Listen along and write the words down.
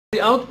The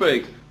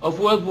outbreak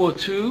of World War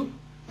II,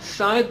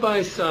 side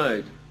by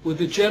side with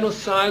the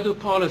genocidal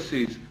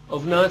policies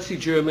of Nazi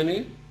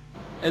Germany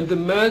and the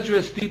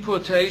murderous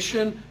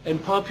deportation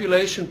and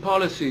population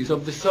policies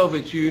of the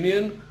Soviet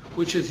Union,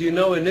 which, as you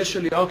know,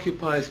 initially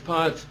occupies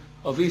parts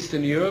of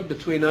Eastern Europe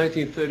between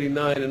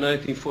 1939 and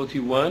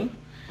 1941,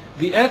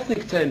 the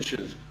ethnic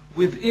tensions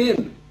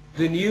within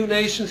the new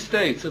nation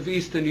states of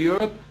Eastern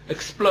Europe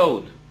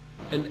explode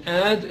and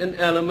add an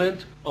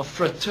element of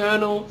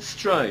fraternal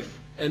strife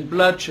and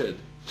bloodshed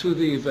to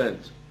the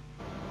event.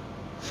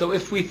 So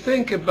if we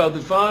think about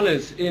the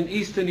violence in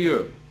Eastern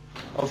Europe,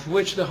 of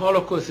which the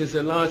Holocaust is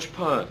a large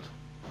part,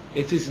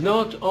 it is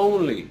not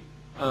only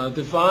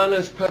the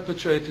violence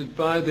perpetrated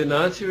by the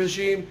Nazi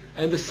regime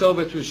and the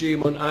Soviet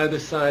regime on either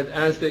side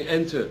as they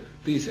enter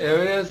these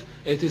areas.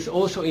 It is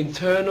also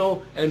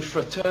internal and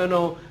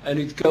fraternal, and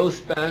it goes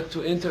back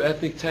to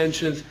inter-ethnic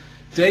tensions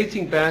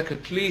dating back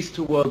at least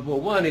to World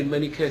War I, in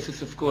many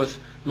cases, of course,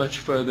 much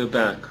further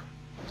back.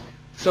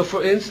 So,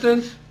 for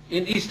instance,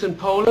 in eastern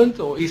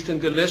Poland or eastern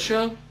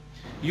Galicia,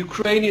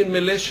 Ukrainian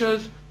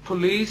militias,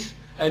 police,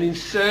 and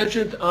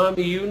insurgent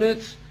army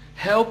units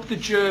helped the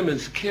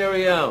Germans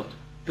carry out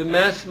the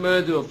mass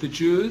murder of the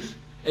Jews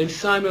and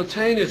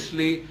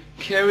simultaneously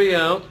carry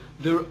out,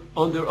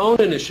 on their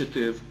own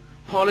initiative,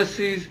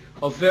 policies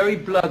of very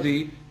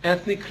bloody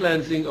ethnic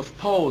cleansing of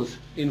Poles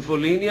in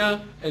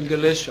Volhynia and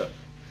Galicia.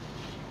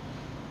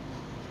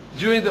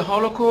 During the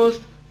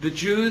Holocaust, the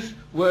Jews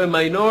were a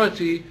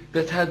minority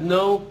that had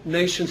no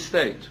nation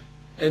state,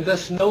 and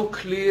thus no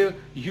clear,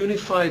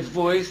 unified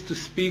voice to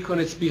speak on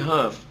its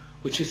behalf,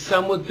 which is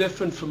somewhat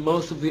different from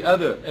most of the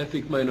other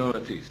ethnic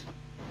minorities.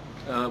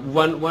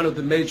 One of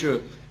the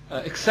major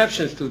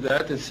exceptions to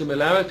that and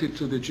similarity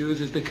to the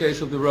Jews is the case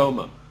of the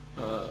Roma,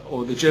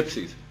 or the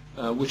Gypsies,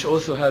 which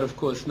also had, of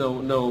course,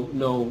 no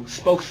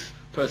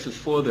spokespersons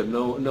for them,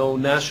 no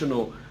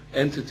national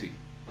entity.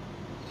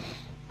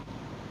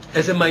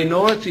 As a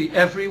minority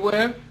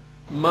everywhere,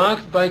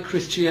 marked by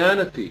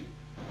Christianity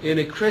in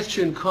a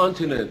Christian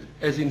continent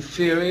as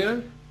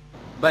inferior,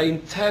 by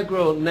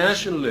integral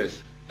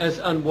nationalists as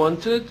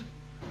unwanted,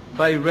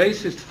 by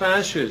racist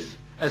fascists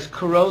as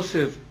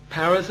corrosive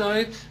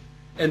parasites,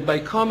 and by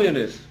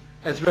communists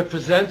as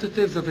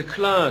representatives of a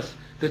class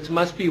that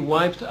must be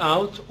wiped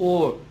out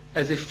or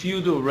as a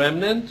feudal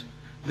remnant,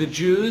 the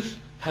Jews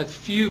had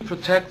few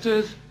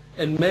protectors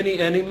and many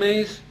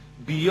enemies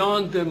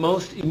beyond their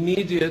most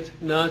immediate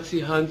Nazi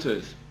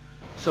hunters.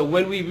 So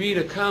when we read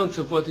accounts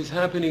of what is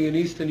happening in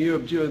Eastern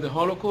Europe during the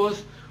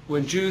Holocaust,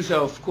 when Jews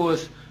are, of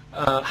course,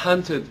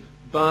 hunted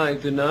by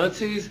the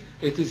Nazis,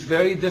 it is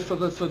very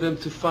difficult for them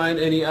to find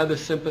any other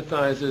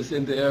sympathizers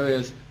in the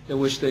areas in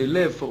which they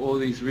live for all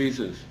these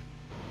reasons.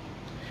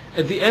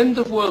 At the end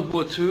of World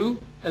War II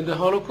and the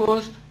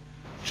Holocaust,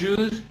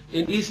 Jews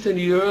in Eastern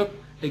Europe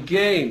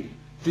again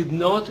did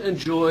not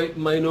enjoy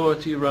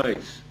minority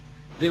rights.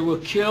 They were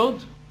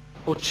killed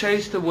or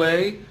chased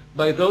away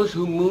by those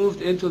who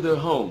moved into their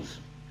homes.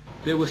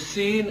 They were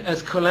seen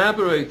as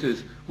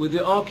collaborators with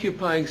the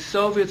occupying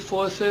Soviet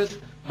forces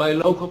by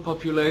local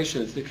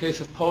populations. The case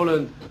of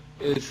Poland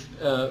is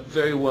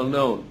very well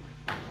known.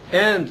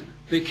 And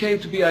they came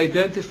to be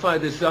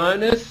identified as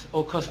Zionists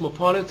or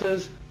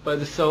cosmopolitans by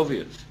the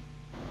Soviets.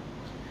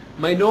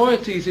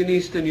 Minorities in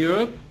Eastern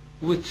Europe,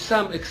 with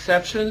some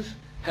exceptions,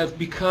 have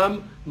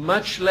become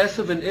much less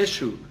of an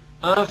issue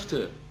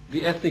after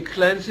the ethnic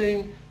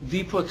cleansing,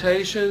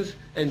 deportations,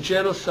 and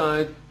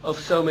genocide of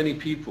so many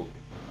people.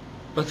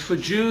 But for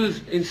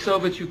Jews in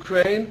Soviet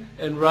Ukraine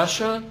and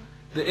Russia,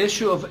 the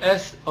issue of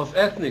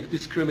ethnic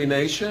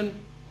discrimination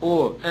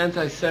or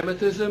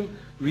anti-Semitism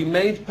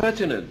remained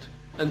pertinent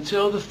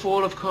until the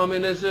fall of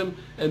communism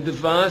and the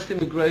vast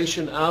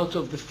immigration out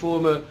of the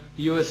former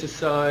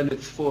USSR and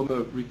its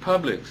former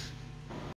republics.